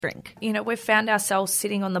drink. You know, we've found ourselves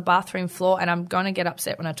sitting on the bathroom floor, and I'm going to get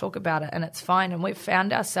upset when I talk about it, and it's fine. And we've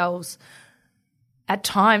found ourselves at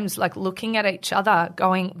times like looking at each other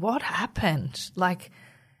going, what happened? Like,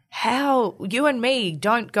 how you and me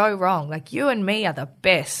don't go wrong. Like, you and me are the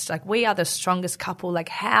best. Like, we are the strongest couple. Like,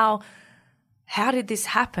 how did this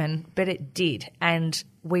happen? But it did. And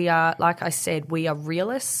we are, like I said, we are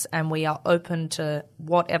realists, and we are open to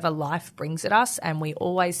whatever life brings at us. And we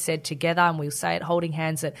always said together, and we'll say it holding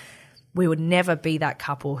hands, that we would never be that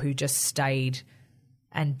couple who just stayed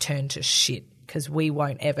and turned to shit, because we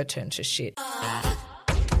won't ever turn to shit.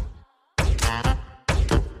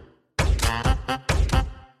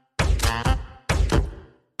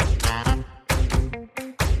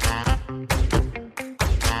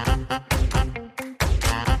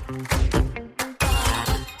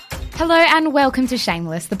 Hello and welcome to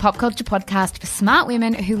Shameless, the pop culture podcast for smart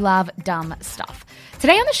women who love dumb stuff.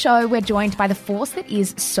 Today on the show, we're joined by the force that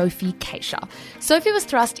is Sophie Cachia. Sophie was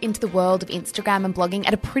thrust into the world of Instagram and blogging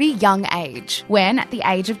at a pretty young age, when, at the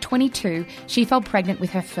age of 22, she fell pregnant with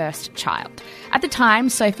her first child. At the time,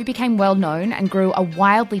 Sophie became well known and grew a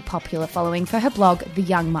wildly popular following for her blog, The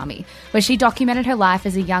Young Mummy, where she documented her life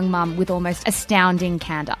as a young mum with almost astounding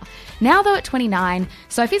candour. Now, though, at 29,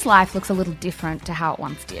 Sophie's life looks a little different to how it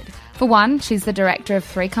once did. For one, she's the director of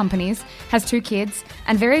 3 companies, has 2 kids,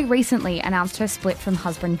 and very recently announced her split from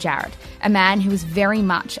husband Jared, a man who was very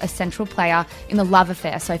much a central player in the love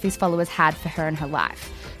affair Sophie's followers had for her in her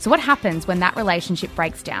life. So what happens when that relationship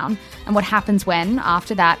breaks down, and what happens when,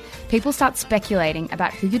 after that, people start speculating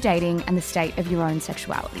about who you're dating and the state of your own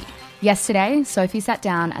sexuality? Yesterday, Sophie sat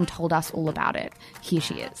down and told us all about it. Here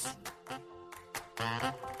she is.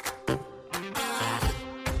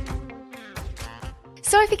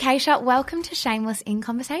 Sophie Cachia, welcome to Shameless in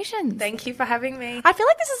Conversations. Thank you for having me. I feel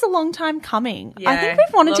like this is a long time coming. Yeah. I think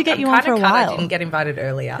we've wanted to get you on for a while. I didn't get invited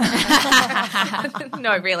earlier.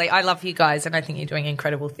 No, really. I love you guys, and I think you're doing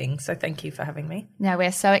incredible things. So thank you for having me. No,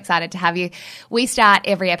 we're so excited to have you. We start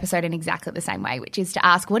every episode in exactly the same way, which is to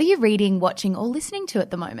ask, what are you reading, watching, or listening to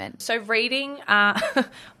at the moment? So reading,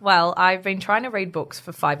 well, I've been trying to read books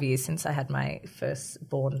for 5 years since I had my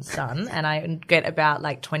firstborn son, and I get about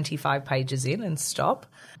like 25 pages in and stop.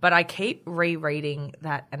 But I keep rereading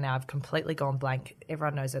that, and now I've completely gone blank.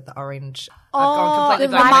 Everyone knows it, the Orange. I've gone completely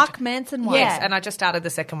the blank. Mark Manson one. Yes, and I just started the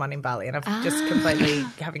second one in Bali, and I'm just completely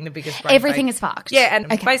having the biggest brain Everything break. is fucked. Yeah, and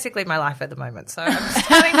basically my life at the moment. So I'm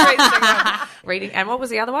starting to read the second one. Reading. And what was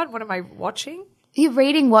the other one? What am I watching? You're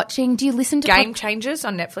reading, watching. Do you listen to Game Changers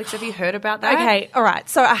on Netflix? Have you heard about that? Okay, all right.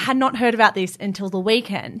 So I had not heard about this until the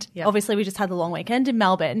weekend. Yep. Obviously, we just had the long weekend in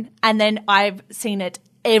Melbourne, and then I've seen it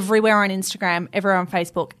everywhere on Instagram, everywhere on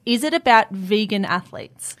Facebook. Is it about vegan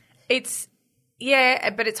athletes? It's,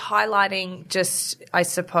 yeah, but it's highlighting just, I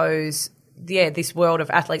suppose, this world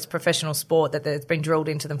of athletes, professional sport that it's been drilled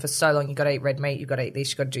into them for so long. You've got to eat red meat, you've got to eat this,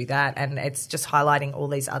 you've got to do that. And it's just highlighting all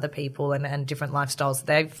these other people and different lifestyles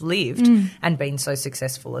they've lived and been so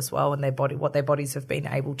successful as well, and what their bodies have been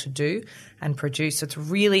able to do and produce. So it's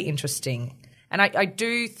really interesting. And I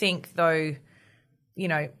do think, though, you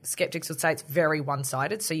know, skeptics would say it's very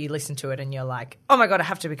one-sided. So you listen to it and you're like, oh my God, I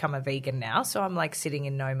have to become a vegan now. So I'm like sitting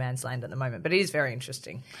in no man's land at the moment. But it is very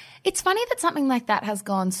interesting. It's funny that something like that has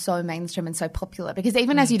gone so mainstream and so popular, because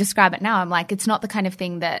even as you describe it now, I'm like, it's not the kind of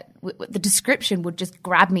thing that the description would just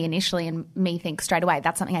grab me initially and me think straight away,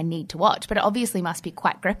 that's something I need to watch. But it obviously must be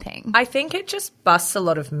quite gripping. I think it just busts a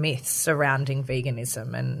lot of myths surrounding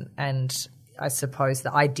veganism and I suppose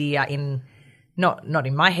the idea in not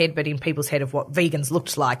in my head, but in people's head of what vegans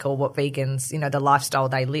looked like, or what vegans, you know, the lifestyle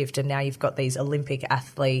they lived. And now you've got these Olympic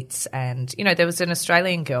athletes, and, you know, there was an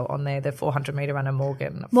Australian girl on there, the 400-metre runner,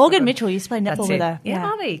 Morgan Mitchell used to play netball with her.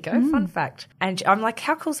 Yeah, there you go. Fun fact. And I'm like,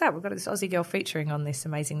 how cool is that? We've got this Aussie girl featuring on this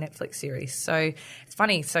amazing Netflix series. So it's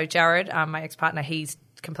funny. So Jared, my ex-partner, he's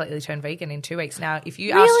completely turned vegan in 2 weeks. Now, if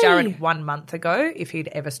you asked Jared 1 month ago if he'd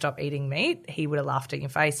ever stop eating meat, he would have laughed in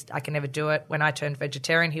your face. I can never do it. When I turned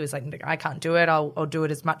vegetarian, he was like, I can't do it. I'll do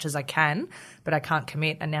it as much as I can, but I can't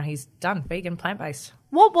commit. And now he's done, vegan, plant-based.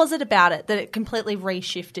 What was it about it that it completely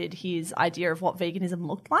reshifted his idea of what veganism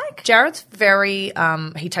looked like? Jared's very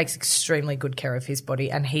he takes extremely good care of his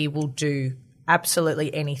body, and he will do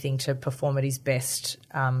absolutely anything to perform at his best,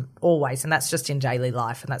 always, and that's just in daily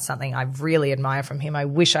life, and that's something I really admire from him. I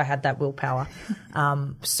wish I had that willpower.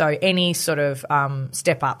 So any sort of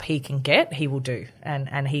step up he can get, he will do,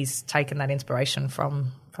 and he's taken that inspiration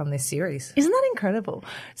from this series. Isn't that incredible?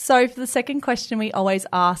 So for the second question we always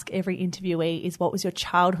ask every interviewee is, what was your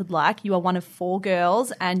childhood like? You are one of 4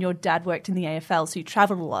 girls and your dad worked in the AFL, so you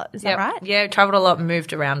travelled a lot. Is that right? Yeah, travelled a lot,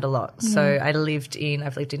 moved around a lot. So I've lived in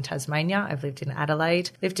Tasmania, I've lived in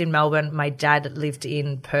Adelaide, lived in Melbourne. My dad lived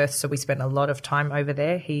in Perth, so we spent a lot of time over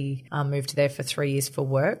there. He moved there for 3 years for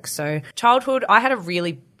work. So childhood, I had a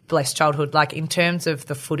really blessed childhood. Like in terms of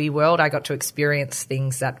the footy world, I got to experience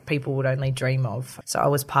things that people would only dream of. So I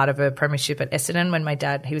was part of a premiership at Essendon when my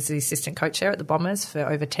dad, he was the assistant coach there at the Bombers for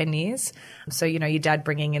over 10 years. So, you know, your dad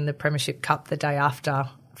bringing in the premiership cup the day after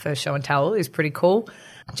for show and tell is pretty cool.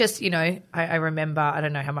 Just, you know, I remember, I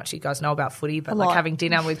don't know how much you guys know about footy, but like having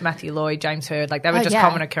dinner with Matthew Lloyd, James Hird, like they were just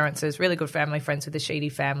common occurrences, really good family, friends with the Sheedy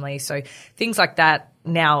family. So things like that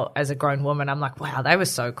now as a grown woman, I'm like, wow, they were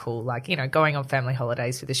so cool. Like, you know, going on family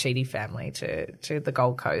holidays with the Sheedy family to the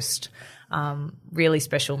Gold Coast. Really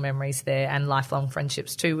special memories there and lifelong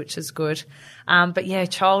friendships too, which is good. But yeah,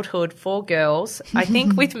 childhood, 4 girls. I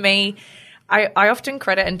think with me, I often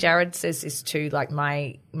credit, and Jared says this too, like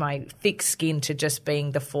my thick skin to just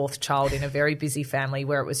being the 4th child in a very busy family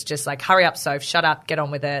where it was just like, hurry up, Soph, shut up, get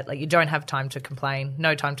on with it. Like you don't have time to complain,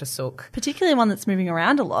 no time to sook. Particularly one that's moving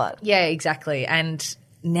around a lot. Yeah, exactly. And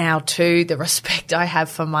now too, the respect I have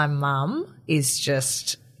for my mum is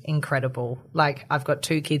just incredible. Like I've got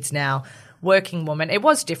 2 kids now. Working woman. It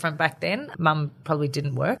was different back then. Mum probably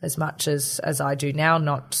didn't work as much as I do now,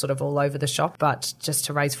 not sort of all over the shop, but just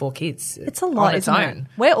to raise 4 kids. It's a lot, on its isn't own. It?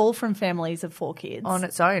 We're all from families of 4 kids. On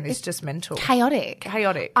its own. It's just mental. Chaotic.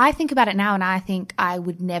 I think about it now and I think I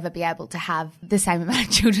would never be able to have the same amount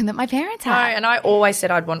of children that my parents had. No, and I always said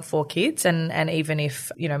I'd want 4 kids and even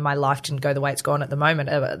if, you know, my life didn't go the way it's gone at the moment,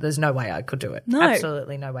 there's no way I could do it. No.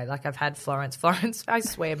 Absolutely no way. Like I've had Florence. Florence, I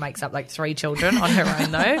swear, makes up like 3 children on her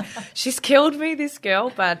own though. She's killed me, this girl.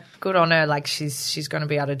 But good on her. Like she's going to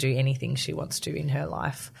be able to do anything she wants to in her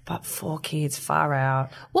life. But 4 kids, far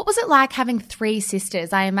out. What was it like having 3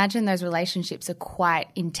 sisters? I imagine those relationships are quite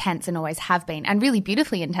intense and always have been, and really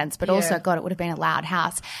beautifully intense, but also, God, it would have been a loud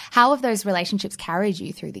house. How have those relationships carried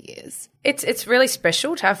you through the years? It's really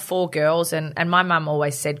special to have 4 girls, and my mum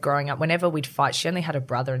always said growing up, whenever we'd fight, she only had a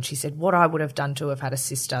brother, and she said, what I would have done to have had a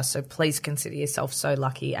sister, so please consider yourself so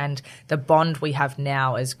lucky. And the bond we have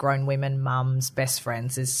now as grown women, mums, best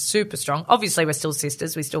friends is super strong. Obviously, we're still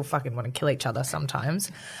sisters. We still fucking want to kill each other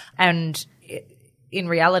sometimes. And in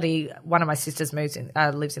reality, one of my sisters lives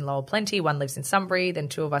in Lower Plenty, one lives in Sunbury, then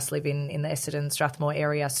 2 of us live in the Essendon, Strathmore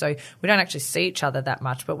area. So we don't actually see each other that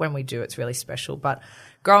much, but when we do, it's really special. But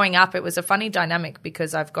growing up, it was a funny dynamic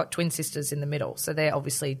because I've got twin sisters in the middle. So they're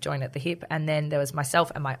obviously joined at the hip. And then there was myself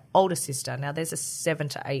and my older sister. Now, there's a 7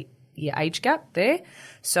 to 8 year age gap there.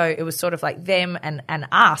 So it was sort of like them and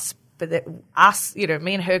us. But us, you know,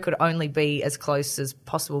 me and her could only be as close as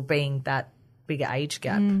possible being that bigger age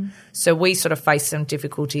gap. So we sort of faced some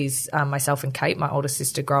difficulties, myself and Kate, my older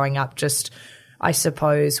sister, growing up, just I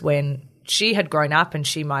suppose when she had grown up and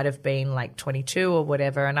she might have been like 22 or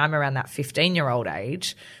whatever, and I'm around that 15-year-old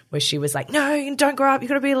age where she was like, no, you don't grow up, you've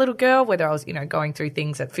got to be a little girl, whether I was, you know, going through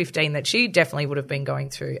things at 15 that she definitely would have been going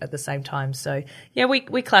through at the same time. So, yeah, we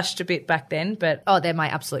clashed a bit back then, but, they're my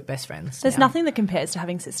absolute best friends. There's nothing that compares to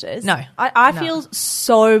having sisters. No. I feel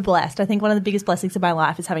so blessed. I think one of the biggest blessings of my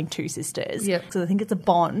life is having 2 sisters. Yeah. Because I think it's a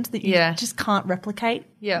bond that you just can't replicate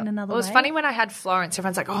in another way. It was funny when I had Florence,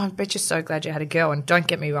 everyone's like, oh, I bet you're so glad you had a girl. And don't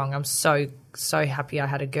get me wrong, I'm so happy I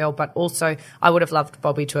had a girl, but also I would have loved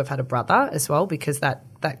Bobby to have had a brother as well, because that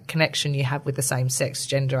connection you have with the same sex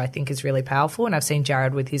gender I think is really powerful. And I've seen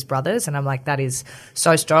Jared with his brothers and I'm like, that is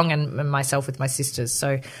so strong, and myself with my sisters.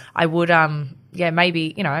 So I would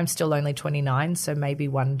maybe, you know, I'm still only 29, so maybe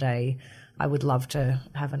one day I would love to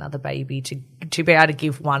have another baby to be able to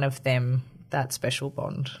give one of them that special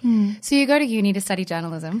bond. So you go to uni to study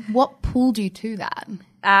journalism. What pulled you to that?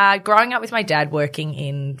 Growing up with my dad working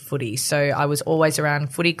in footy, so I was always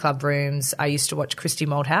around footy club rooms. I used to watch Christy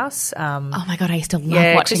Malthouse. Oh my God, I used to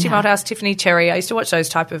love watching Christy her. Malthouse, Tiffany Cherry. I used to watch those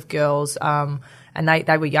type of girls. And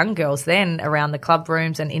they were young girls then around the club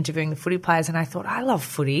rooms and interviewing the footy players. And I thought, I love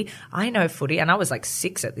footy. I know footy. And I was like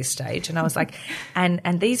 6 at this stage. And I was like,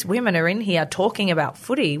 and these women are in here talking about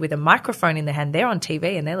footy with a microphone in their hand. They're on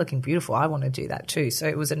TV and they're looking beautiful. I want to do that too. So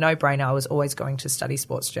it was a no-brainer. I was always going to study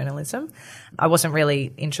sports journalism. I wasn't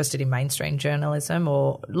really interested in mainstream journalism,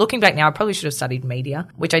 or looking back now, I probably should have studied media,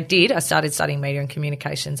 which I did. I started studying media and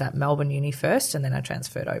communications at Melbourne Uni first, and then I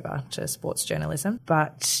transferred over to sports journalism.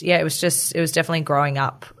 But yeah, it was definitely growing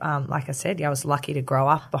up. Like I said, I was lucky to grow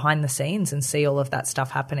up behind the scenes and see all of that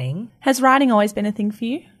stuff happening. Has writing always been a thing for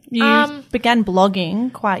you? You began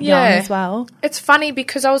blogging quite young as well. It's funny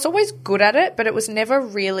because I was always good at it, but it was never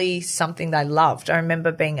really something that I loved. I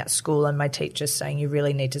remember being at school and my teachers saying, you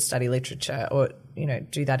really need to study literature or,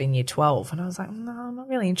 do that in year 12. And I was like, no, I'm not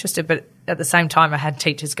really interested. But at the same time, I had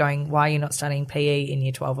teachers going, why are you not studying PE in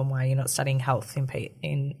year 12 and why are you not studying health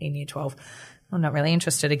in year 12? I'm not really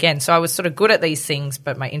interested again. So I was sort of good at these things,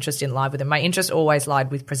 but my interest didn't lie with them. My interest always lied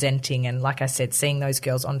with presenting and, like I said, seeing those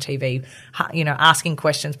girls on TV, asking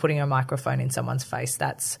questions, putting a microphone in someone's face.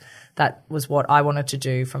 That was what I wanted to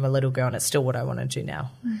do from a little girl, and it's still what I want to do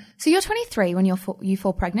now. So you're 23 when you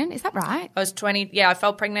fall pregnant, is that right? I was 20. Yeah, I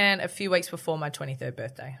fell pregnant a few weeks before my 23rd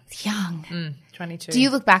birthday. It's young. 22. Do you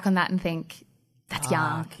look back on that and think, that's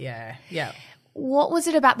young? Yeah. What was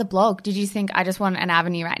it about the blog? Did you think, I just want an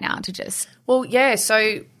avenue right now to just... Well, yeah,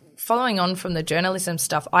 so following on from the journalism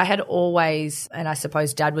stuff, I had always, and I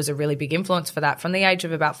suppose Dad was a really big influence for that, from the age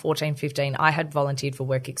of about 14, 15, I had volunteered for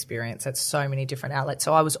work experience at so many different outlets.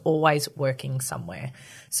 So I was always working somewhere.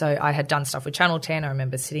 So I had done stuff with Channel 10. I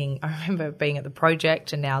remember being at the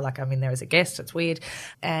Project, and now I'm in there as a guest. It's weird.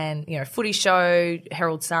 And, Footy Show,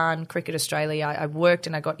 Herald Sun, Cricket Australia. I worked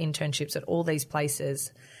and I got internships at all these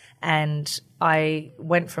places. And I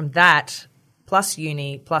went from that, plus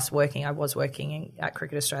uni, plus working. I was working at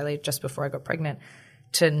Cricket Australia just before I got pregnant,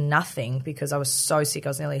 to nothing because I was so sick. I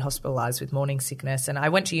was nearly hospitalised with morning sickness. And I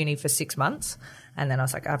went to uni for 6 months. And then I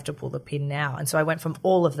was like, I have to pull the pin now. And so I went from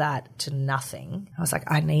all of that to nothing. I was like,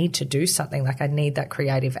 I need to do something. I need that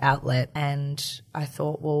creative outlet. And I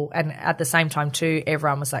thought, well, and at the same time too,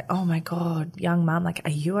 everyone was like, oh my God, young mum, are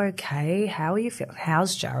you okay? How are you feeling?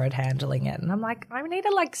 How's Jared handling it? And I'm like, I need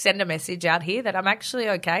to send a message out here that I'm actually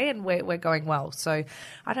okay and we're going well. So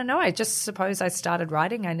I don't know. I just suppose I started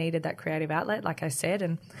writing. I needed that creative outlet, like I said.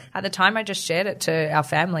 And at the time I just shared it to our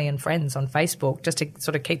family and friends on Facebook just to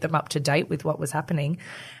sort of keep them up to date with what was happening.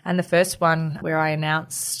 And the first one where I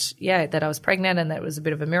announced, that I was pregnant and that it was a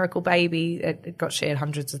bit of a miracle baby, it got shared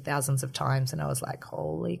hundreds of thousands of times. And I was like,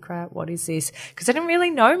 holy crap, what is this? Because I didn't really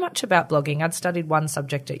know much about blogging. I'd studied one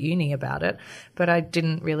subject at uni about it, but I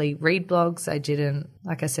didn't really read blogs. I didn't,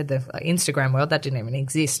 like I said, the Instagram world, that didn't even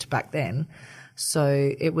exist back then.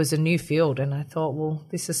 So it was a new field, and I thought, well,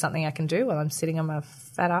 this is something I can do while I'm sitting on my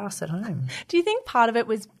fat ass at home. Do you think part of it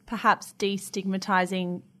was perhaps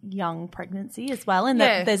destigmatizing young pregnancy as well, and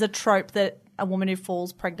that there's a trope that a woman who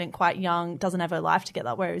falls pregnant quite young doesn't have her life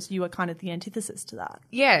together, whereas you were kind of the antithesis to that?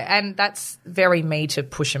 Yeah, and that's very me to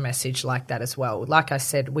push a message like that as well. Like I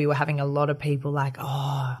said, we were having a lot of people like,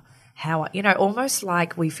 how, almost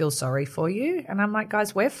like we feel sorry for you. And I'm like,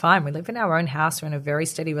 guys, we're fine. We live in our own house. We're in a very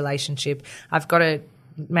steady relationship. I've got a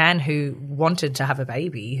man who wanted to have a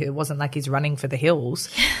baby, who wasn't like he's running for the hills.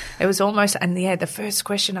 It was almost, and the first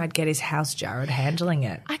question I'd get is, how's Jared handling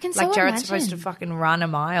it? I can so Jared's imagine. supposed to fucking run a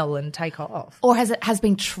mile and take off. Or has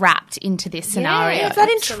been trapped into this scenario. Yeah, it's that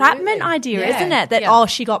entrapment idea, isn't it? That,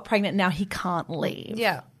 she got pregnant, now he can't leave.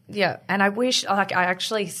 Yeah, and I wish, I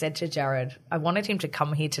actually said to Jared, I wanted him to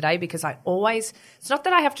come here today because it's not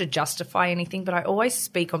that I have to justify anything, but I always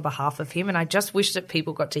speak on behalf of him, and I just wish that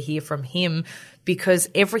people got to hear from him because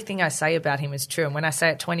everything I say about him is true. And when I say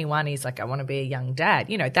at 21, he's like, I want to be a young dad.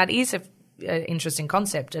 That is an interesting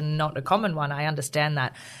concept and not a common one. I understand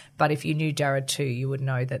that. But if you knew Jared too, you would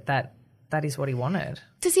know that is what he wanted.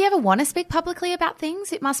 Does he ever want to speak publicly about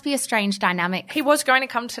things? It must be a strange dynamic. He was going to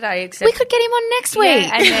come today, except we could get him on next week.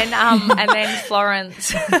 Yeah,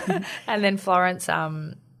 and then Florence,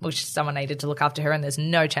 which someone needed to look after her, and there's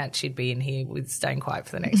no chance she'd be in here with staying quiet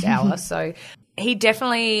for the next hour. So he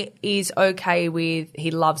definitely is okay with, he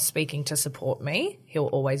loves speaking to support me. He'll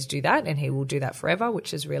always do that, and he will do that forever,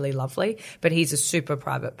 which is really lovely. But he's a super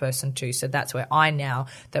private person too. So that's where now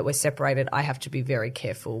that we're separated, I have to be very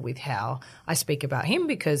careful with how I speak about him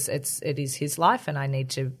because it is his life, and I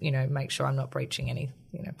need to, make sure I'm not breaching any,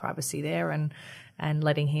 privacy there and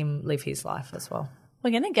letting him live his life as well. We're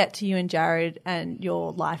going to get to you and Jared and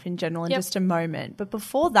your life in general in just a moment. But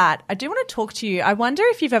before that, I do want to talk to you. I wonder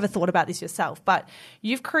if you've ever thought about this yourself, but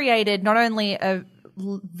you've created not only a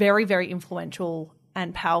very, very influential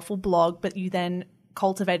and powerful blog, but you then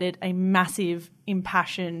cultivated a massive,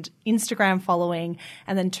 impassioned Instagram following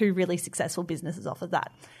and then 2 really successful businesses off of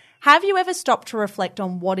that. Have you ever stopped to reflect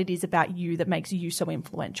on what it is about you that makes you so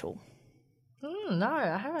influential? No,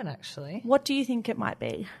 I haven't actually. What do you think it might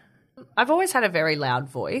be? I've always had a very loud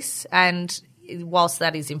voice, and whilst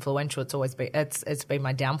that is influential, it's been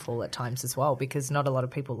my downfall at times as well because not a lot of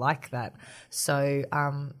people like that. So,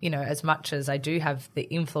 as much as I do have the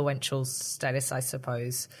influential status, I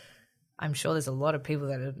suppose, I'm sure there's a lot of people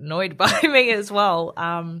that are annoyed by me as well.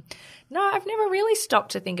 No, I've never really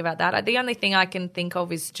stopped to think about that. The only thing I can think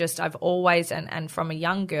of is just I've always, and from a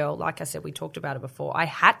young girl, like I said, we talked about it before, I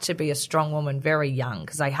had to be a strong woman very young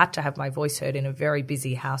because I had to have my voice heard in a very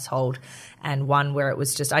busy household, and one where it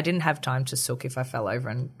was just I didn't have time to sook if I fell over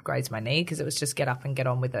and grazed my knee because it was just get up and get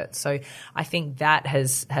on with it. So I think that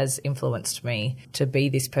has influenced me to be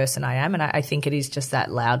this person I am, and I think it is just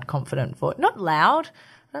that loud, confident voice. Not loud.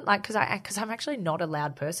 Not like because I'm actually not a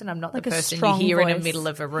loud person. I'm not like the person you hear in the middle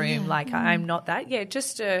of a room. Yeah. Like I'm not that. Yeah,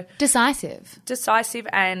 just decisive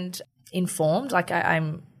and informed. Like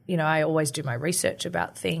I'm. I always do my research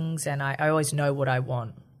about things, and I always know what I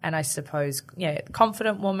want. And I suppose,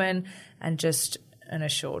 confident woman and just an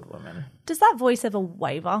assured woman. Does that voice ever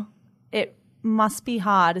waver? It must be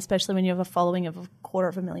hard, especially when you have a following of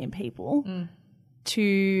 250,000 people,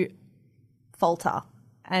 to falter.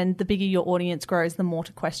 And the bigger your audience grows, the more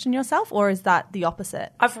to question yourself, or is that the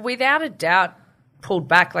opposite? I've without a doubt pulled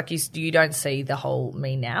back. Like you don't see the whole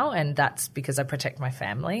me now, and that's because I protect my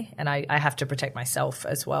family and I have to protect myself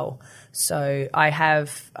as well. So I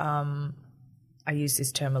have I use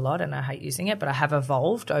this term a lot and I hate using it, but I have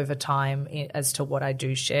evolved over time as to what I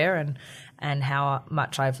do share and how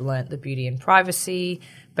much I've learnt the beauty in privacy.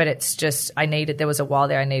 But it's just there was a while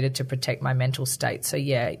there I needed to protect my mental state. So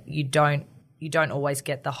yeah, you don't always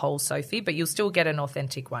get the whole Sophie, but you'll still get an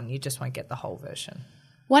authentic one. You just won't get the whole version.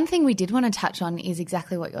 One thing we did want to touch on is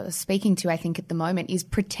exactly what you're speaking to, I think, at the moment, is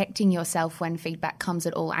protecting yourself when feedback comes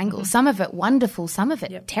at all angles. Some of it wonderful, some of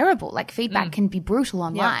it terrible. Like feedback can be brutal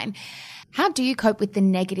online. How do you cope with the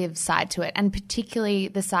negative side to it, and particularly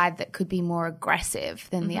the side that could be more aggressive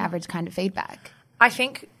than the average kind of feedback? I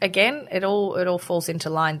think, again, it all falls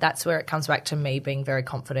into line. That's where it comes back to me being very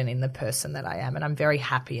confident in the person that I am, and I'm very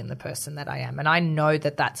happy in the person that I am. And I know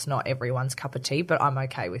that that's not everyone's cup of tea, but I'm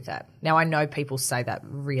okay with that. Now, I know people say that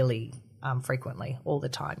really frequently, all the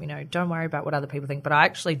time. Don't worry about what other people think, but I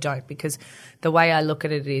actually don't, because the way I look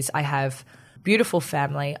at it is I have beautiful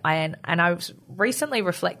family, and I was recently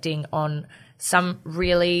reflecting on some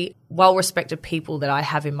really well-respected people that I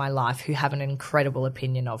have in my life who have an incredible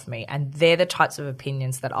opinion of me, and they're the types of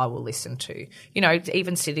opinions that I will listen to.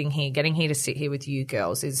 Even sitting here, getting here to sit here with you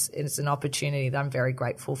girls is an opportunity that I'm very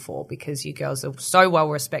grateful for, because you girls are so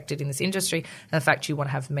well-respected in this industry, and the fact you want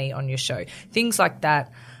to have me on your show. Things like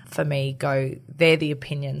that, for me, they're the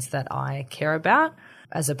opinions that I care about,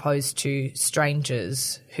 as opposed to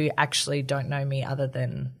strangers who actually don't know me other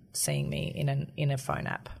than seeing me in a phone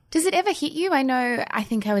app. Does it ever hit you? I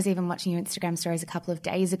think I was even watching your Instagram stories a couple of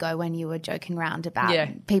days ago when you were joking around about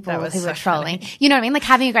people who were trolling. Funny. You know what I mean? Like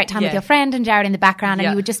having a great time with your friend and Jared in the background, and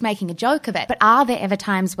you were just making a joke of it. But are there ever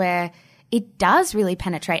times where it does really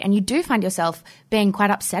penetrate and you do find yourself being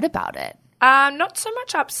quite upset about it? Not so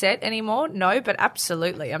much upset anymore, no, but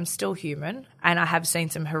absolutely. I'm still human, and I have seen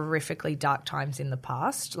some horrifically dark times in the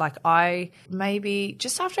past. Like maybe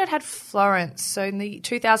just after I'd had Florence, so in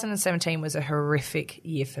 2017 was a horrific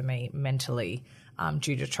year for me mentally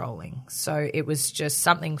due to trolling. So it was just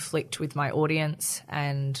something flicked with my audience,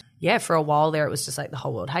 and for a while there it was just like the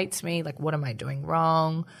whole world hates me, like what am I doing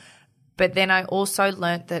wrong? But then I also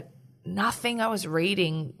learnt that nothing I was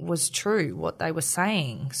reading was true, what they were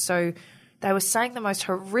saying. So they were saying the most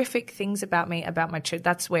horrific things about me, about my children.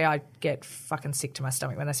 That's where I get fucking sick to my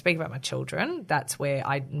stomach. When they speak about my children, that's where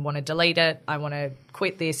I want to delete it. I want to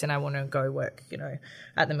quit this and I want to go work,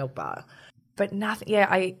 at the milk bar. But nothing,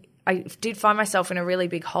 I did find myself in a really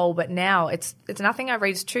big hole, but now it's nothing I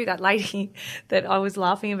read is true. That lady that I was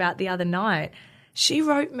laughing about the other night, she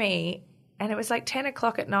wrote me, and it was like 10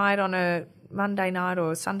 o'clock at night on a Monday night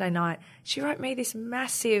or a Sunday night. She wrote me this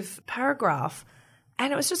massive paragraph,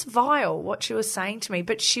 and it was just vile what she was saying to me,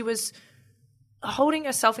 but she was holding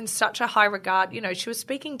herself in such a high regard. She was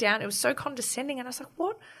speaking down. It was so condescending, and I was like,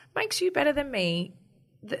 what makes you better than me?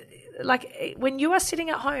 Like when you are sitting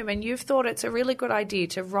at home and you've thought it's a really good idea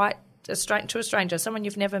to write to a stranger, someone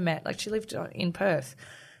you've never met, like she lived in Perth,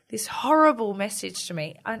 this horrible message to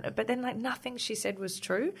me. But then like nothing she said was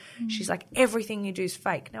true. She's like, everything you do is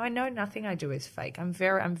fake. Now I know nothing I do is fake. I'm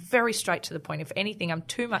very straight to the point. If anything, I'm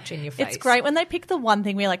too much in your face. It's great when they pick the one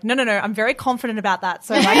thing where you're like, no, I'm very confident about that.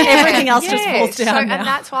 So like everything else just falls down now. And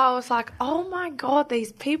that's why I was like, oh my God,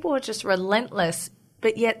 these people are just relentless,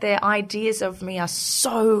 but yet their ideas of me are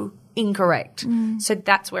so incorrect. So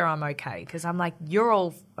that's where I'm okay, because I'm like, you're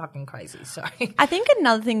all fucking crazy. So I think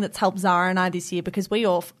another thing that's helped Zara and I this year, because we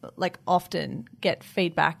all often get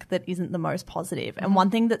feedback that isn't the most positive, and one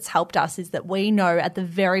thing that's helped us is that we know at the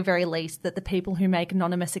very, very least that the people who make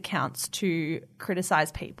anonymous accounts to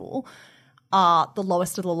criticize people are the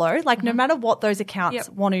lowest of the low. Like no matter what those accounts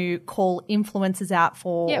want to call influencers out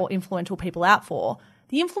for or influential people out for,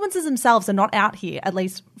 the influencers themselves are not out here, at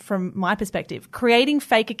least from my perspective, creating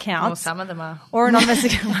fake accounts. Well, some of them are. Or anonymous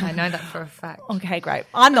accounts. I know that for a fact. Okay, great.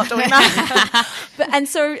 I'm not doing that. And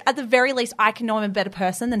so at the very least, I can know I'm a better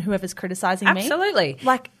person than whoever's criticizing me. Absolutely.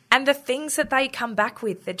 And the things that they come back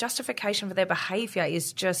with, the justification for their behavior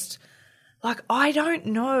is just like, I don't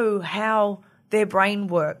know how their brain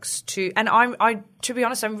works to be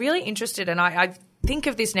honest, I'm really interested, and I think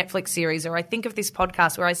of this Netflix series or I think of this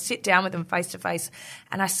podcast where I sit down with them face to face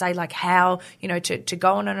and I say like how, to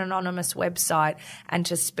go on an anonymous website and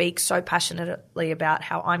to speak so passionately about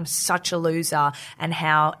how I'm such a loser and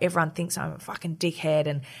how everyone thinks I'm a fucking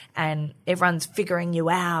dickhead and everyone's figuring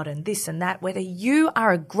you out and this and that, whether you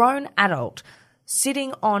are a grown adult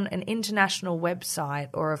sitting on an international website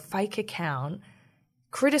or a fake account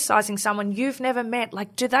criticizing someone you've never met,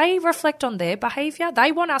 like, do they reflect on their behavior?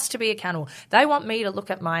 They want us to be accountable. They want me to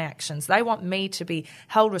look at my actions. They want me to be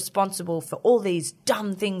held responsible for all these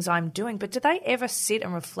dumb things I'm doing. But do they ever sit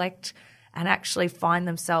and reflect and actually find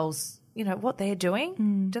themselves, what they're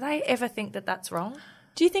doing? Do they ever think that that's wrong?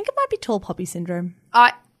 Do you think it might be tall poppy syndrome?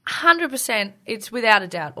 100%, it's without a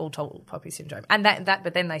doubt all tall poppy syndrome. And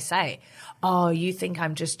but then they say, oh, you think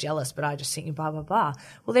I'm just jealous, but I just think you blah, blah, blah.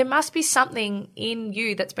 Well, there must be something in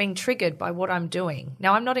you that's been triggered by what I'm doing.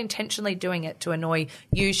 Now, I'm not intentionally doing it to annoy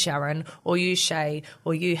you, Sharon, or you, Shay,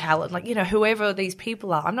 or you, Helen, whoever these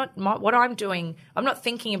people are. I'm not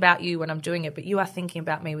thinking about you when I'm doing it, but you are thinking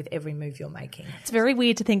about me with every move you're making. It's very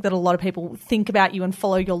weird to think that a lot of people think about you and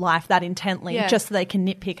follow your life that intently just so they can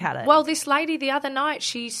nitpick at it. Well, this lady the other night,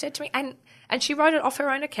 she said to me, and she wrote it off her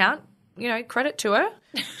own account, credit to her.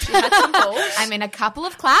 She had some balls. I mean, a couple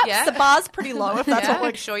of claps. Yeah. The bar's pretty low if that's what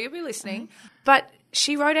I'm sure you'll be listening. But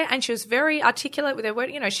she wrote it and she was very articulate with her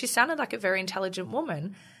word. She sounded like a very intelligent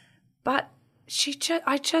woman. But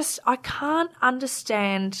I can't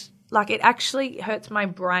understand, it actually hurts my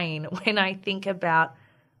brain when I think about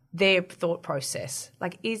their thought process.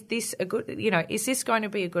 Is this is this going to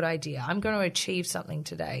be a good idea? I'm going to achieve something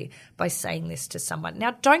today by saying this to someone.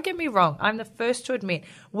 Now, don't get me wrong. I'm the first to admit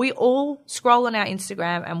we all scroll on our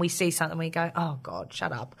Instagram and we see something, we go, oh God,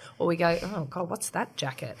 shut up. Or we go, oh God, what's that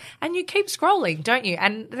jacket? And you keep scrolling, don't you?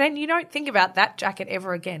 And then you don't think about that jacket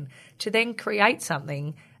ever again to then create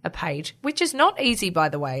something, a page, which is not easy, by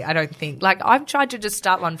the way, I don't think. I've tried to just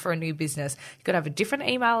start one for a new business. You've got to have a different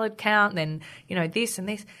email account, then, this and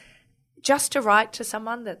this, just to write to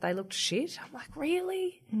someone that they looked shit. I'm like,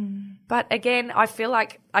 really? But again, I feel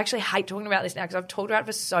like I actually hate talking about this now because I've talked about it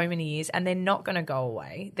for so many years and they're not going to go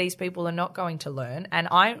away. These people are not going to learn.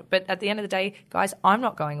 But at the end of the day, guys, I'm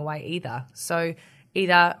not going away either. So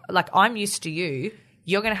either, I'm used to you,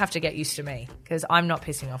 you're going to have to get used to me because I'm not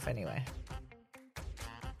pissing off anyway.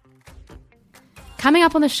 Coming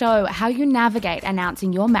up on the show, how you navigate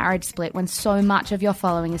announcing your marriage split when so much of your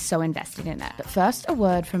following is so invested in it. But first, a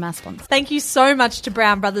word from our sponsor. Thank you so much to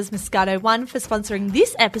Brown Brothers Moscato One for sponsoring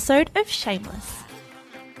this episode of Shameless.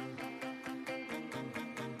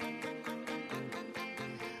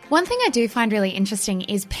 One thing I do find really interesting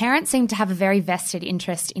is parents seem to have a very vested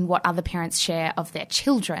interest in what other parents share of their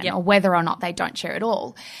children or whether or not they don't share at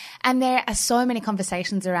all. And there are so many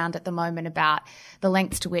conversations around at the moment about the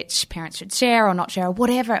lengths to which parents should share or not share or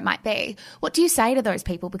whatever it might be. What do you say to those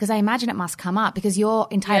people? Because I imagine it must come up because your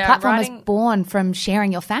entire platform was born from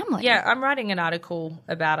sharing your family. Yeah, I'm writing an article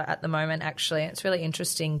about it at the moment, actually. It's really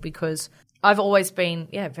interesting because I've always been,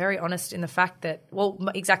 very honest in the fact that,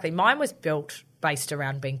 exactly, mine was built based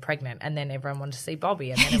around being pregnant and then everyone wanted to see Bobby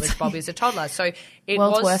and then it was Bobby as a toddler. So it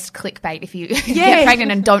World's worst clickbait if you get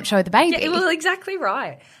pregnant and don't show the baby. Yeah, well, exactly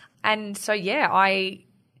right. And so,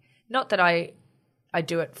 not that I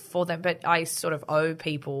do it for them, but I sort of owe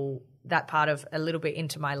people that part of a little bit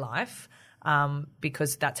into my life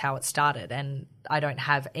because that's how it started. And I don't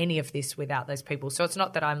have any of this without those people. So it's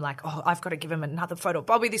not that I'm like, oh, I've got to give them another photo of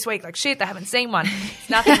Bobby this week. Like, shit, they haven't seen one. It's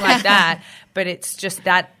nothing like that. But it's just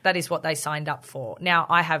that is what they signed up for. Now,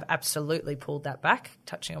 I have absolutely pulled that back,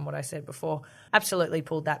 touching on what I said before, absolutely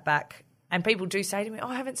pulled that back. And people do say to me, oh,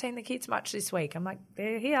 I haven't seen the kids much this week. I'm like,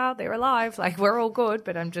 they're here, they're alive. We're all good.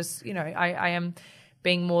 But I'm just, I am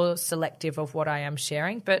being more selective of what I am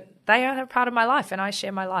sharing. But they are a part of my life and I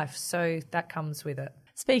share my life. So that comes with it.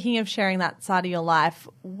 Speaking of sharing that side of your life,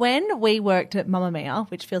 when we worked at Mamamia,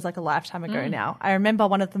 which feels like a lifetime ago now, I remember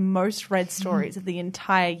one of the most read stories of the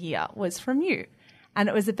entire year was from you. And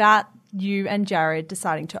it was about you and Jared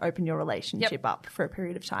deciding to open your relationship up for a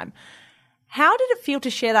period of time. How did it feel to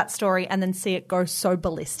share that story and then see it go so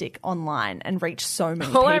ballistic online and reach so many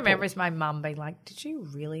people? All I remember is my mum being like, did you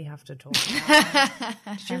really have to talk about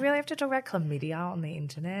Did you really have to talk about chlamydia on the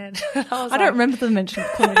internet? I don't remember the mention of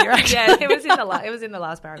chlamydia, actually. Yeah, it was in the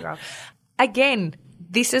last paragraph. Again,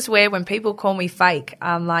 this is where when people call me fake,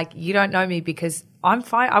 I'm like, you don't know me, because I'm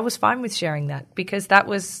fine. I was fine with sharing that, because that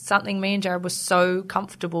was something me and Jared were so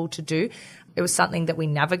comfortable to do. It was something that we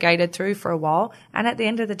navigated through for a while. And at the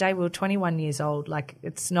end of the day, we were 21 years old. Like,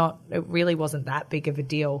 it really wasn't that big of a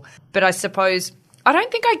deal. But I suppose, I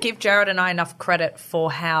don't think I give Jared and I enough credit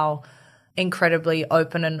for how incredibly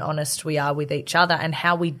open and honest we are with each other, and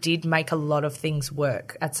how we did make a lot of things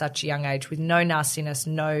work at such a young age with no nastiness,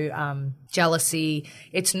 no jealousy.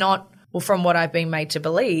 It's not, well, from what I've been made to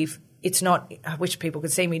believe, it's not, I wish people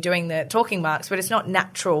could see me doing the talking marks, but it's not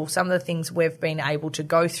natural. Some of the things we've been able to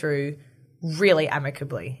go through really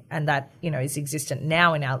amicably, and that, you know, is existent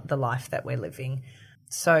now in the life that we're living.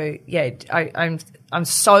 So yeah, I'm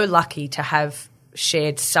so lucky to have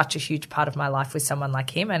shared such a huge part of my life with someone like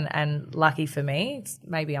him, and lucky for me,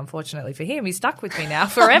 maybe unfortunately for him, he's stuck with me now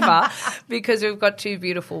forever because we've got two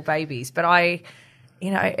beautiful babies. But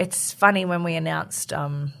it's funny when we announced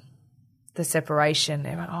the separation,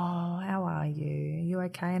 they went, oh, how are you? Are you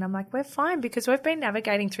okay? And I'm like, we're fine, because we've been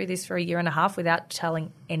navigating through this for a year and a half without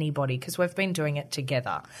telling anybody, because we've been doing it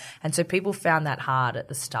together. And so people found that hard at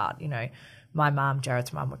the start. You know, my mum,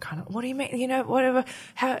 Jared's mum, were kind of, what do you mean? You know, whatever,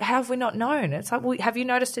 how have we not known? It's like, well, have you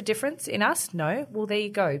noticed a difference in us? No. Well, there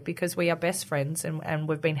you go, because we are best friends, and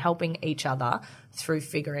we've been helping each other through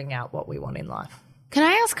figuring out what we want in life. Can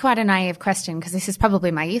I ask quite a naive question, because this is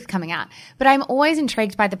probably my youth coming out, but I'm always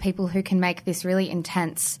intrigued by the people who can make this really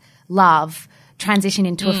intense love transition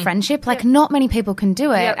into a friendship. Like, not many people can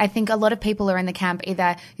do it. Yep. I think a lot of people are in the camp,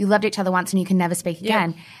 either you loved each other once and you can never speak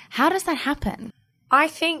again. How does that happen? I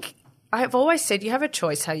think I've always said you have a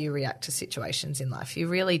choice how you react to situations in life. You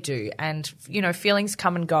really do. And, you know, feelings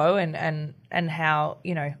come and go, and how,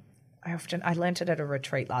 you know, I learned it at a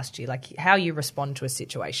retreat last year, like how you respond to a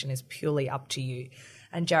situation is purely up to you.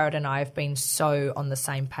 And Jared and I have been so on the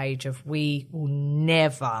same page of, we will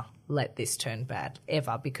never let this turn bad,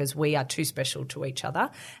 ever, because we are too special to each other.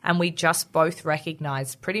 And we just both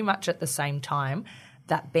recognise pretty much at the same time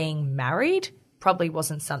that being married probably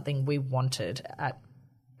wasn't something we wanted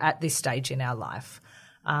at this stage in our life.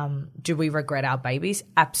 Do we regret our babies?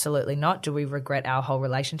 Absolutely not. Do we regret our whole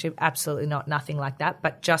relationship? Absolutely not. Nothing like that.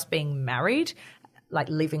 But just being married, like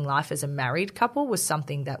living life as a married couple, was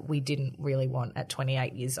something that we didn't really want at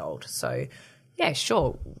 28 years old. So, yeah,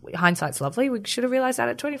 sure, hindsight's lovely. We should have realised that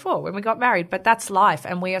at 24 when we got married, but that's life,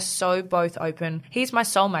 and we are so both open. He's my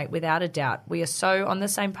soulmate, without a doubt. We are so on the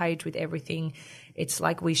same page with everything. It's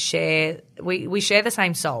like we share the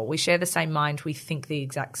same soul. We share the same mind. We think the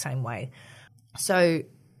exact same way. So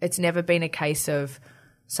it's never been a case of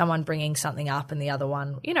someone bringing something up and the other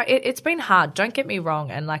one, you know, it's been hard. Don't get me wrong.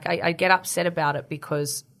 And like, I get upset about it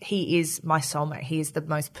because he is my soulmate. He is the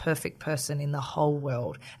most perfect person in the whole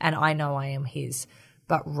world. And I know I am his.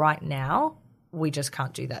 But right now, we just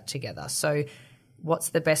can't do that together. So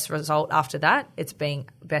what's the best result after that? It's being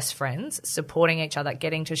best friends, supporting each other,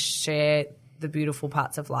 getting to share the beautiful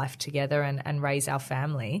parts of life together, and raise our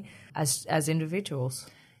family as individuals.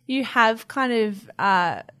 You have kind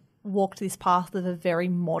of walked this path of a very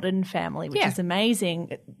modern family, which is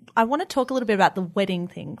amazing. I want to talk a little bit about the wedding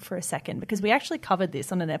thing for a second, because we actually covered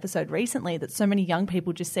this on an episode recently, that so many young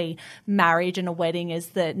people just see marriage and a wedding as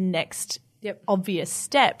the next obvious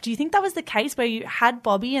step. Do you think that was the case where you had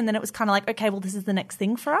Bobby and then it was kind of like, okay, well, this is the next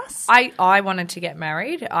thing for us? I wanted to get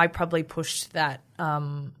married. I probably pushed that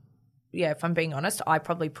if I'm being honest, I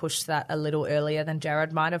probably pushed that a little earlier than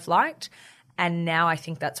Jared might have liked. And now I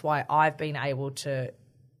think that's why I've been able to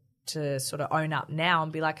sort of own up now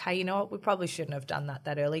and be like, hey, you know what, we probably shouldn't have done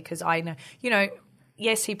that early, because I know, you know,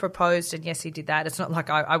 yes, he proposed and yes, he did that. It's not like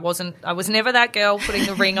I was never that girl putting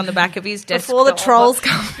the ring on the back of his desk. Before the trolls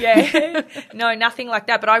come. Yeah. No, nothing like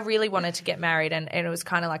that. But I really wanted to get married, and it was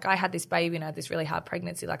kind of like, I had this baby and I had this really hard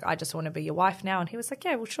pregnancy. Like, I just want to be your wife now. And he was like,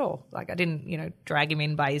 yeah, well, sure. Like, I didn't, you know, drag him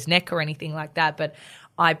in by his neck or anything like that. But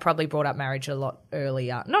I probably brought up marriage a lot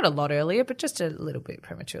earlier. Not a lot earlier, but just a little bit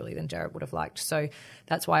prematurely than Jared would have liked. So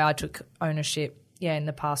that's why I took ownership, in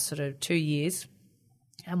the past sort of 2 years.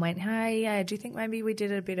 And went, hey, do you think maybe we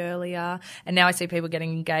did it a bit earlier? And now I see people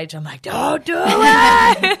getting engaged. I'm like, don't do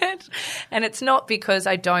it. And it's not because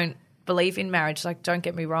I don't believe in marriage. Like, don't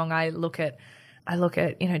get me wrong. I look at,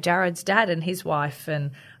 you know, Jared's dad and his wife,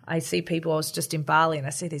 and I see people. I was just in Bali and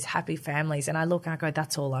I see these happy families, and I look and I go,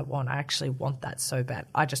 that's all I want. I actually want that so bad.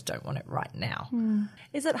 I just don't want it right now.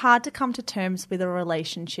 Is it hard to come to terms with a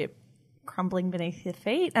relationship crumbling beneath your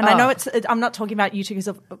feet. And I know I'm not talking about you two because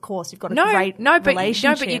of course you've got a great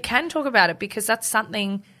relationship. No, but you can talk about it because that's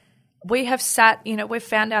something we have we've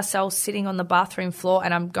found ourselves sitting on the bathroom floor,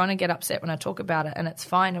 and I'm going to get upset when I talk about it, and it's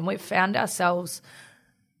fine. And we've found ourselves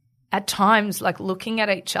at times like looking at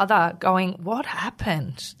each other going, what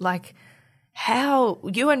happened? Like, how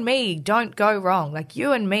you and me don't go wrong. Like,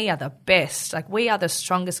 you and me are the best. Like, we are the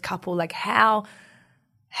strongest couple. Like, how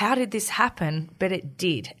did this happen? But it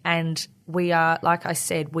did. And we are, like I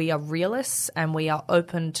said, we are realists and we are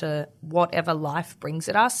open to whatever life brings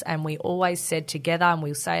at us. And we always said together, and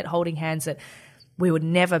we'll say it holding hands, that we would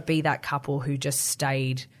never be that couple who just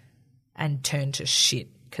stayed and turned to shit,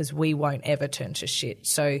 because we won't ever turn to shit.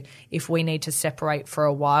 So if we need to separate for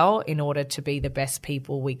a while in order to be the best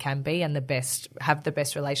people we can be and have the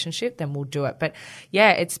best relationship, then we'll do it. But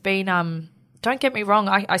yeah, it's been, don't get me wrong.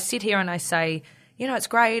 I sit here and I say, it's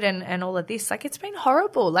great and all of this. Like, it's been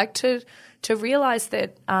horrible. Like to realize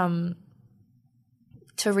that,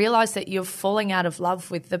 you're falling out of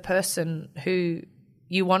love with the person who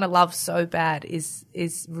you want to love so bad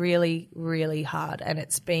is really, really hard. And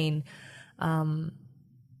it's been,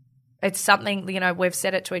 it's something, we've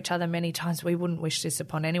said it to each other many times. We wouldn't wish this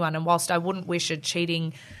upon anyone. And whilst I wouldn't wish a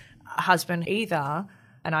cheating husband either,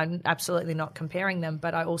 and I'm absolutely not comparing them,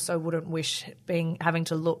 but I also wouldn't wish having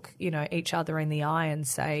to look, each other in the eye and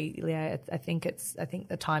say, yeah, I think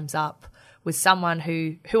the time's up with someone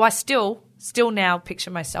who I still now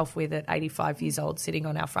picture myself with at 85 years old, sitting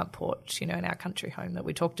on our front porch, in our country home that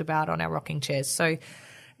we talked about on our rocking chairs. So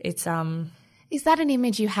it's Is that an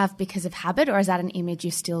image you have because of habit, or is that an image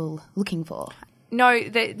you're still looking for? No,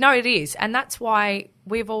 it is. And that's why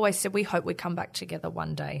we've always said we hope we come back together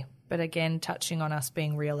one day. But again, touching on us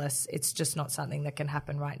being realists, it's just not something that can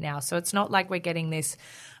happen right now. So it's not like we're getting this,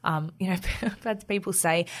 people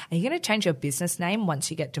say, are you going to change your business name once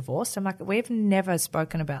you get divorced? I'm like, we've never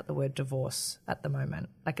spoken about the word divorce at the moment.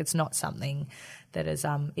 Like, it's not something that has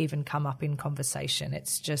even come up in conversation.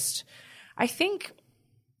 It's just, I think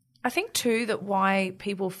too that why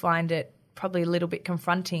people find it probably a little bit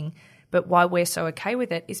confronting, but why we're so okay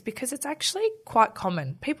with it, is because it's actually quite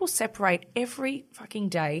common. People separate every fucking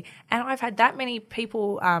day, and I've had that many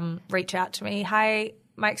people reach out to me, hey,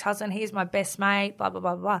 my ex-husband, he's my best mate, blah, blah,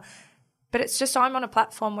 blah, blah. But it's just I'm on a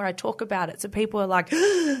platform where I talk about it, so people are like,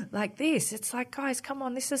 like this. It's like, guys, come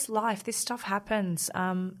on, this is life. This stuff happens,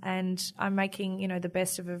 and I'm making, the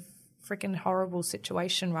best of a freaking horrible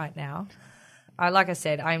situation right now. Like I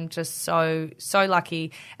said, I'm just so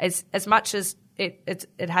lucky. As much as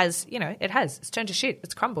it has, it's turned to shit.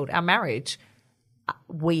 It's crumbled. Our marriage,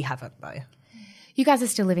 we haven't though. You guys are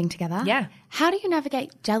still living together? Yeah. How do you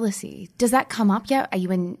navigate jealousy? Does that come up yet? Are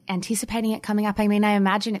you anticipating it coming up? I mean, I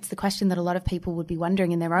imagine it's the question that a lot of people would be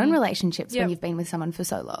wondering in their own relationships when you've been with someone for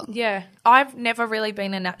so long. Yeah. I've never really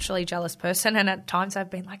been a naturally jealous person, and at times I've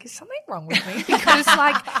been like, is something wrong with me? Because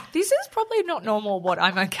this is probably not normal what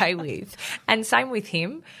I'm okay with. And same with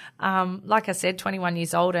him. Like I said, 21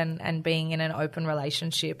 years old and being in an open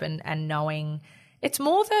relationship and knowing it's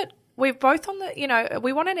more that we're both on the,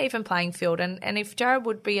 we want an even playing field, and if Jared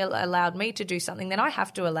would be allowed me to do something, then I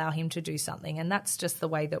have to allow him to do something, and that's just the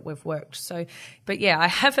way that we've worked. So, but yeah, I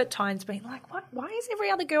have at times been like, what? Why is every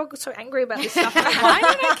other girl so angry about this stuff? Why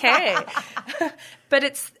don't I care?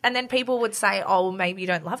 But and then people would say, oh, maybe you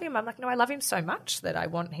don't love him. I'm like, no, I love him so much that I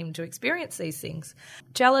want him to experience these things.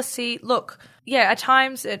 Jealousy, look, yeah, at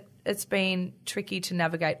times it's been tricky to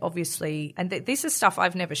navigate, obviously, and this is stuff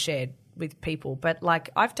I've never shared with people, but like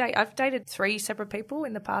I've dated 3 separate people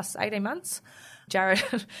in the past 18 months. Jared's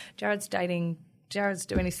doing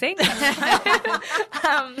his thing. So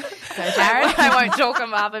Jared, I won't talk on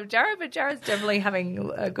behalf of Jared, but Jared's definitely having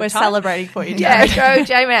a good time. We're celebrating for you, Jared. Yeah, go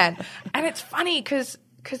J-Man. And it's funny because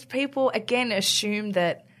people again assume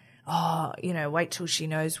that, wait till she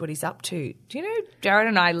knows what he's up to. Do you know, Jared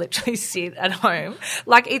and I literally sit at home.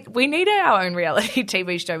 Like, we need our own reality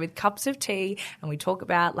TV show with cups of tea, and we talk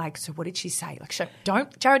about, like, so what did she say? Like, so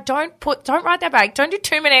don't write that back. Don't do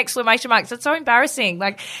too many exclamation marks. That's so embarrassing.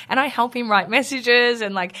 Like, and I help him write messages,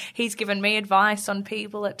 and, like, he's given me advice on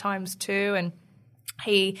people at times too, and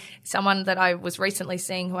someone that I was recently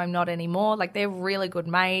seeing who I'm not anymore, like, they're really good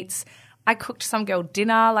mates. I cooked some girl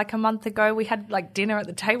dinner like a month ago. We had like dinner at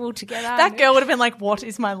the table together. That girl would have been like, what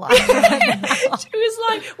is my life? She was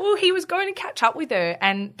like, well, he was going to catch up with her,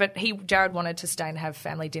 but Jared wanted to stay and have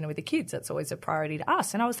family dinner with the kids. That's always a priority to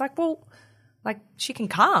us. And I was like, well, like, she can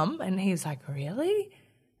come. And he was like, really?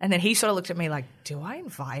 And then he sort of looked at me like, do I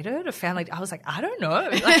invite her to family? I was like, I don't know.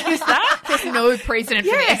 Like, is that? There's no precedent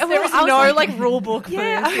for this. There was no like rule book for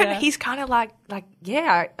Yeah, this. and he's kind of like,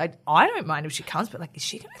 yeah, I don't mind if she comes, but like, is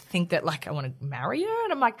she going to think that like I want to marry her?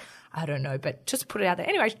 And I'm like, I don't know, but just put it out there.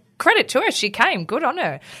 Anyway, credit to her. She came. Good on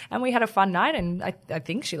her. And we had a fun night, and I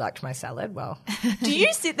think she liked my salad well. Do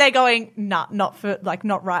you sit there going, nah, not right?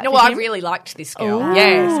 No, for well, I him? really liked this girl. Ooh.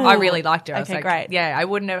 Yes, I really liked her. I was Okay, like, great. Yeah, I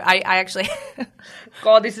wouldn't have. I actually,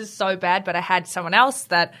 God, this is so bad, but I had someone else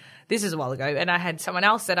this is a while ago, and I had someone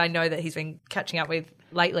else that I know that he's been catching up with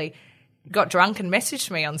lately, got drunk and messaged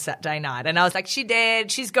me on Saturday night, and I was like, she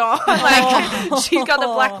dead, she's gone. Like, she's got the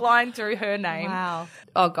black line through her name. Wow.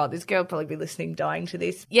 Oh, God, this girl will probably be listening, dying to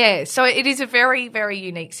this. Yeah, so it is a very, very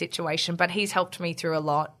unique situation, but he's helped me through a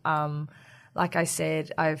lot. Like I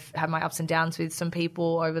said, I've had my ups and downs with some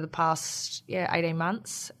people over the past, 18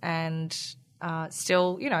 months, and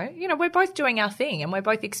still, you know, we're both doing our thing, and we're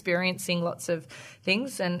both experiencing lots of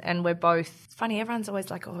things, and we're both, it's funny, everyone's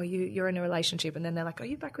always like, oh, you're in a relationship, and then they're like, are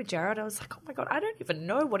you back with Jared? I was like, oh my God, I don't even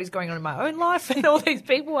know what is going on in my own life, and all these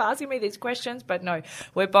people asking me these questions, but no,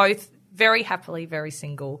 we're both very happily, very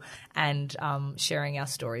single, and sharing our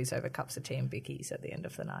stories over cups of tea and bickies at the end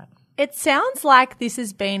of the night. It sounds like this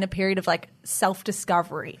has been a period of like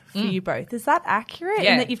self-discovery for you both. Is that accurate?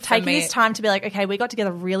 Yeah, in that you've for taken me, this time to be like, okay, we got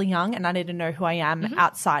together really young and I need to know who I am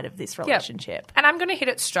outside of this relationship. And I'm going to hit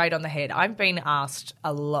it straight on the head. I've been asked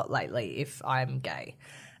a lot lately if I'm gay.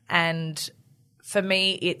 And for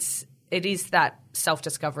me, it is that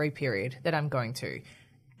self-discovery period that I'm going through.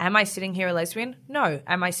 Am I sitting here a lesbian? No.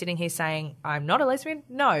 Am I sitting here saying I'm not a lesbian?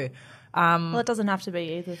 No. Well, it doesn't have to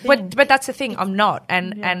be either thing. But that's the thing. I'm not.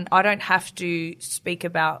 And I don't have to speak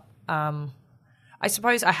about I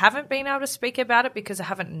suppose I haven't been able to speak about it because I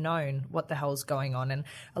haven't known what the hell's going on. And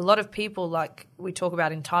a lot of people, like we talk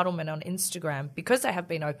about entitlement on Instagram, because they have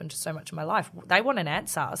been open to so much of my life, they want an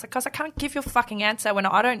answer. I was like, guys, I can't give you a fucking answer when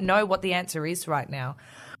I don't know what the answer is right now.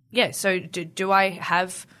 Yeah, so do I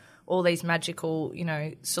have all these magical,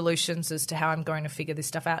 solutions as to how I'm going to figure this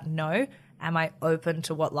stuff out? No. Am I open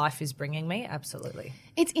to what life is bringing me? Absolutely.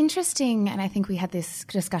 It's interesting, and I think we had this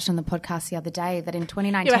discussion on the podcast the other day, that in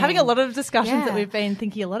 2019... Yeah, we're having a lot of discussions that we've been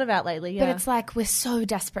thinking a lot about lately. Yeah. But it's like we're so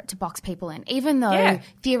desperate to box people in, even though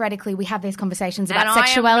theoretically we have these conversations about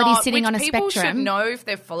sexuality sitting on a spectrum. People should know if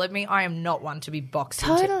they've followed me, I am not one to be boxed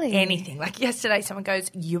into anything. Like yesterday someone goes,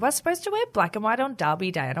 you are supposed to wear black and white on Derby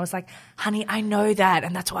Day. And I was like, honey, I know that,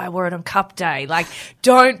 and that's why I wore it on Cup Day. Like,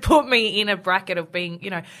 don't put me in a bracket of being,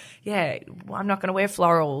 I'm not going to wear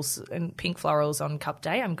florals and pink florals on Cup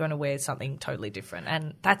Day. I'm going to wear something totally different.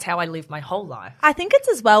 And that's how I live my whole life. I think it's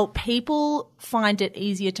as well, people find it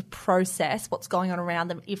easier to process what's going on around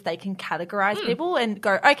them if they can categorize people and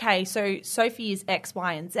go, okay, so Sophie is X,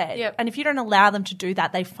 Y, and Z. Yep. And if you don't allow them to do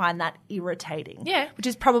that, they find that irritating. Yeah. Which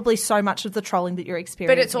is probably so much of the trolling that you're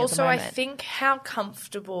experiencing. But it's also, at I the moment. think, how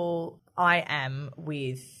comfortable I am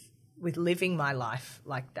with living my life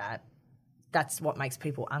like that. That's what makes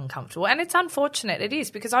people uncomfortable. And it's unfortunate. It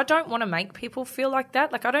is, because I don't want to make people feel like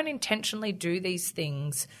that. Like, I don't intentionally do these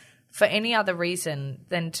things for any other reason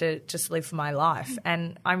than to just live my life.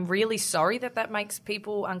 And I'm really sorry that makes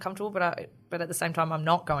people uncomfortable, but at the same time, I'm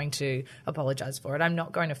not going to apologize for it. I'm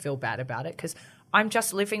not going to feel bad about it, because I'm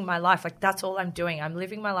just living my life. Like, that's all I'm doing. I'm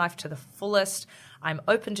living my life to the fullest. I'm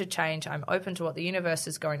open to change. I'm open to what the universe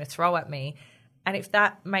is going to throw at me. And if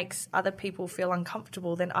that makes other people feel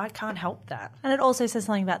uncomfortable, then I can't help that. And it also says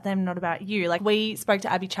something about them, not about you. Like, we spoke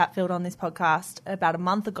to Abby Chatfield on this podcast about a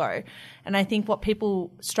month ago, and I think what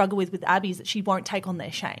people struggle with Abby is that she won't take on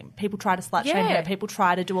their shame. People try to slut shame her. People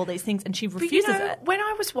try to do all these things, and she refuses it. When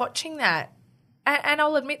I was watching that, and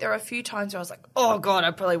I'll admit there are a few times where I was like, oh, God, I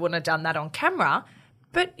probably wouldn't have done that on camera.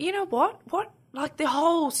 But you know what? Like, the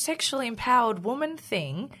whole sexually empowered woman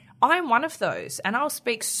thing, I'm one of those, and I'll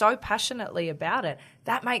speak so passionately about it.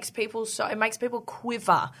 That makes people it makes people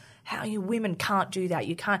quiver. How you women can't do that.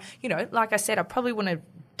 You can't, like I said, I probably wouldn't have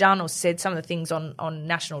done or said some of the things on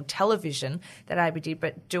national television that Abby did,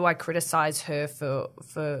 but do I criticise her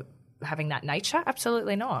for having that nature?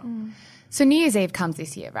 Absolutely not. So New Year's Eve comes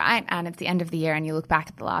this year, right? And it's the end of the year, and you look back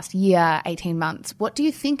at the last year, 18 months. What do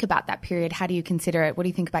you think about that period? How do you consider it? What do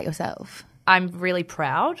you think about yourself? I'm really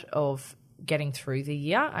proud of getting through the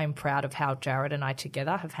year. I'm proud of how Jared and I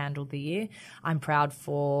together have handled the year. I'm proud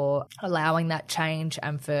for allowing that change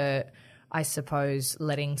and for, I suppose,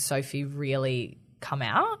 letting Sophie really come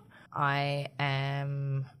out.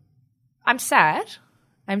 I'm sad.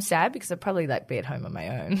 I'm sad because I'd probably be at home on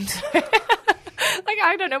my own.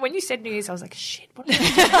 I don't know. When you said New Year's, I was like, shit, what am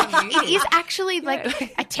I doing on New Year's? It is actually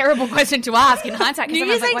like a terrible question to ask in hindsight. New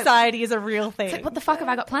Year's anxiety is a real thing. It's like, what the fuck have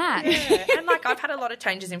I got planned? Yeah. And like I've had a lot of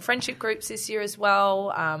changes in friendship groups this year as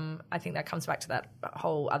well. I think that comes back to that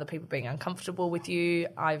whole other people being uncomfortable with you.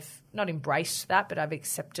 I've not embraced that, but I've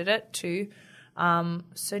accepted it too.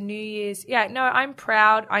 So New Year's, I'm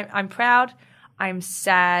proud. I'm proud. I'm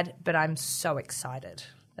sad, but I'm so excited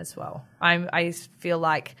as well. I feel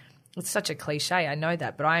like it's such a cliche, I know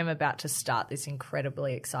that, but I am about to start this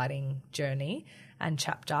incredibly exciting journey and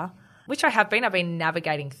chapter, which I have been. I've been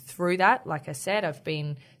navigating through that. Like I said, I've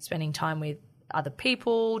been spending time with other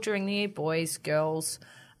people during the year, boys, girls,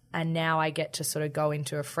 and now I get to sort of go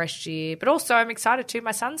into a fresh year. But also I'm excited too.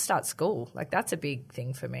 My son starts school. Like that's a big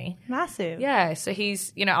thing for me. Massive. Yeah. So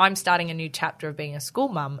he's, I'm starting a new chapter of being a school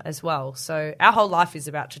mum as well. So our whole life is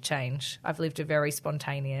about to change. I've lived a very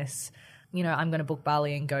spontaneous, I'm going to book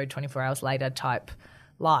Bali and go 24 hours later type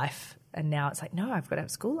life. And now it's like, no, I've got to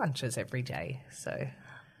have school lunches every day. So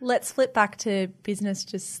let's flip back to business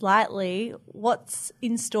just slightly. What's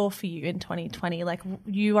in store for you in 2020? Like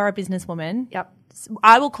you are a businesswoman. Yep.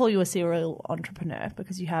 I will call you a serial entrepreneur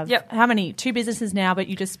because you have how many? 2 businesses now, but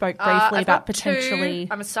you just spoke briefly about potentially.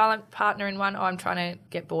 2. I'm a silent partner in one. I'm trying to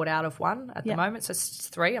get bored out of one at the moment. So it's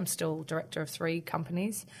 3. I'm still director of 3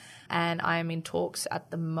 companies. And I am in talks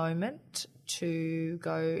at the moment to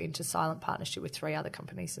go into silent partnership with 3 other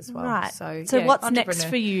companies as well. Right. So what's next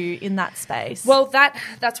for you in that space? Well,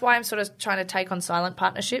 that's why I'm sort of trying to take on silent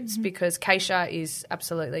partnerships because Keisha is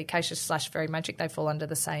absolutely Keisha/Fairy Magic. They fall under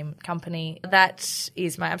the same company. That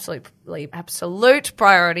is my absolute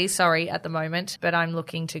priority, at the moment. But I'm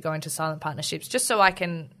looking to go into silent partnerships just so I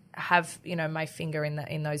can have my finger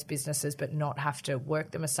in those businesses but not have to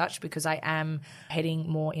work them as such, because I am heading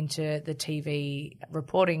more into the TV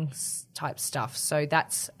reporting type stuff. So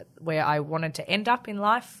that's where I wanted to end up in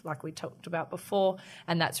life, like we talked about before,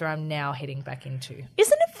 and that's where I'm now heading back into.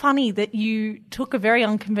 Isn't it funny that you took a very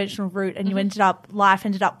unconventional route and life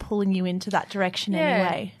ended up pulling you into that direction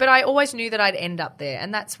anyway? But I always knew that I'd end up there,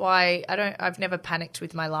 and that's why I've never panicked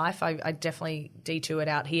with my life. I definitely detoured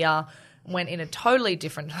out here. Went in a totally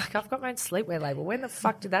different, like I've got my own sleepwear label. When the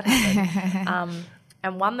fuck did that happen?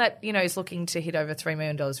 And one that, is looking to hit over $3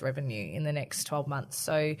 million revenue in the next 12 months.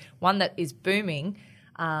 So one that is booming.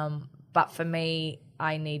 But for me,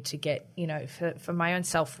 I need to get, for my own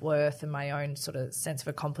self-worth and my own sort of sense of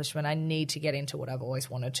accomplishment, I need to get into what I've always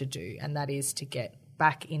wanted to do. And that is to get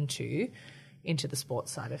back into the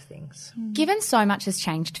sports side of things. Given so much has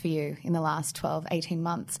changed for you in the last 12, 18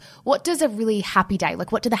 months, what does a really happy day,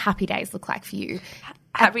 what do the happy days look like for you?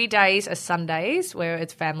 Happy days are Sundays where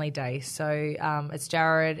it's family day. So it's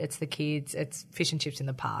Jared, it's the kids, it's fish and chips in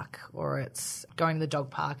the park, or it's going to the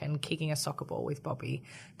dog park and kicking a soccer ball with Bobby.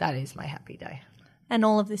 That is my happy day. And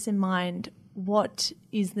all of this in mind, what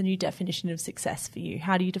is the new definition of success for you?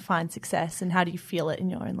 How do you define success and how do you feel it in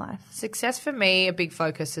your own life? Success for me, a big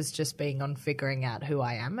focus is just being on figuring out who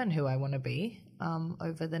I am and who I want to be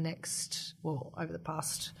over the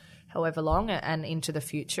past however long and into the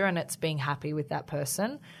future, and it's being happy with that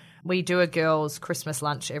person. We do a girls' Christmas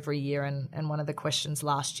lunch every year, and one of the questions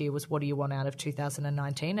last year was, what do you want out of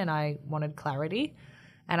 2019? And I wanted clarity.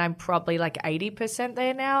 And I'm probably like 80%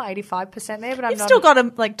 there now, 85% there. But I've still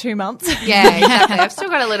got 2 months. Yeah, exactly. I've still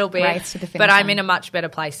got a little bit. But I'm in a much better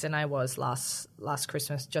place than I was last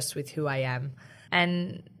Christmas, just with who I am.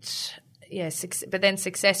 And, but then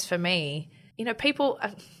success for me,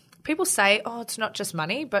 people say, oh, it's not just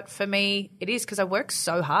money, but for me it is, because I work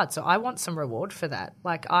so hard. So I want some reward for that.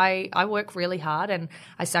 Like I work really hard and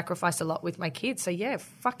I sacrifice a lot with my kids. So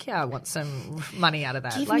I want some money out of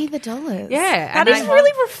that. Give me the dollars. Yeah. That is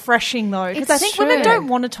really refreshing though, because I think women don't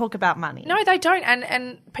want to talk about money. No, they don't.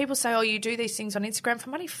 And people say, oh, you do these things on Instagram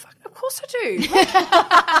for money. Fuck, of course I do.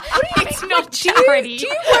 What do you It's not charity. Do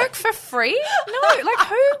you work for free? No,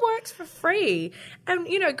 who works for free? And,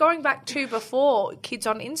 going back to before, kids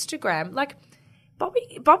on Instagram,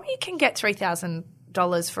 Bobby can get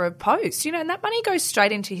 $3,000 for a post, and that money goes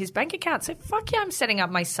straight into his bank account. So I'm setting up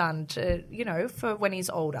my son to, for when he's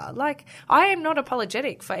older. I am not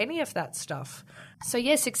apologetic for any of that stuff. So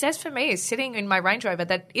success for me is sitting in my Range Rover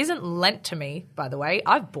that isn't lent to me, by the way.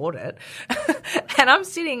 I've bought it. And I'm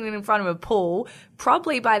sitting in front of a pool,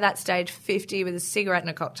 probably by that stage 50 with a cigarette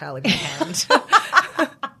and a cocktail in my hand.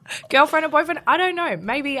 Girlfriend or boyfriend? I don't know.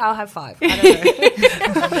 Maybe I'll have 5. I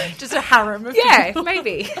don't know. Just a harem of people.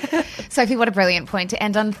 Maybe. Sophie, what a brilliant point to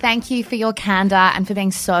end on. Thank you for your candour and for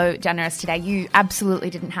being so generous today. You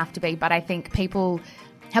absolutely didn't have to be, but I think people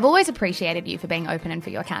have always appreciated you for being open and for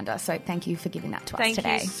your candour. So thank you for giving that to us today.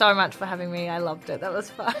 Thank you so much for having me. I loved it. That was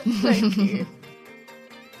fun. Thank you.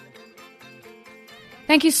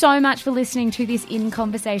 Thank you so much for listening to this In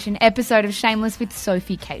Conversation episode of Shameless with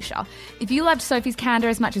Sophie Keisha. If you loved Sophie's candor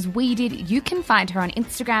as much as we did, you can find her on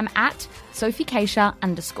Instagram at SophieKeisha_.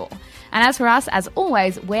 And as for us, as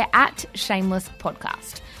always, we're at Shameless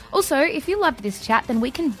Podcast. Also, if you loved this chat, then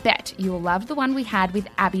we can bet you'll love the one we had with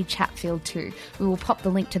Abby Chatfield too. We will pop the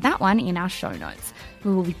link to that one in our show notes.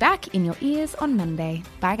 We will be back in your ears on Monday.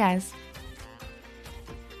 Bye, guys.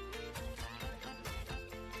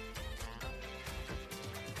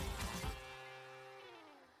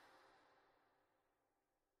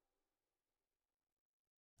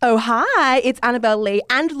 Oh, hi, it's Annabelle Lee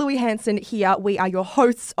and Louis Hanson here. We are your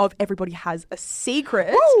hosts of Everybody Has a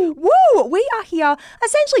Secret. Woo! Woo! We are here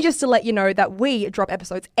essentially just to let you know that we drop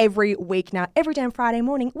episodes every week now. Every damn Friday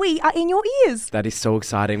morning, we are in your ears. That is so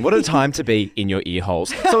exciting. What a time to be in your ear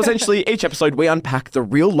holes. So essentially, each episode we unpack the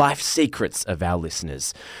real life secrets of our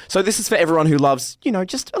listeners. So this is for everyone who loves,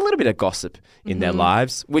 just a little bit of gossip in their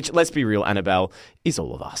lives, which, let's be real, Annabelle, is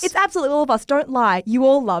all of us. It's absolutely all of us. Don't lie. You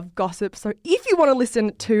all love gossip. So if you want to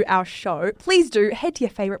listen to our show, please do head to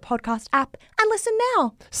your favourite podcast app and listen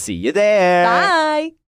now. See you there. Bye.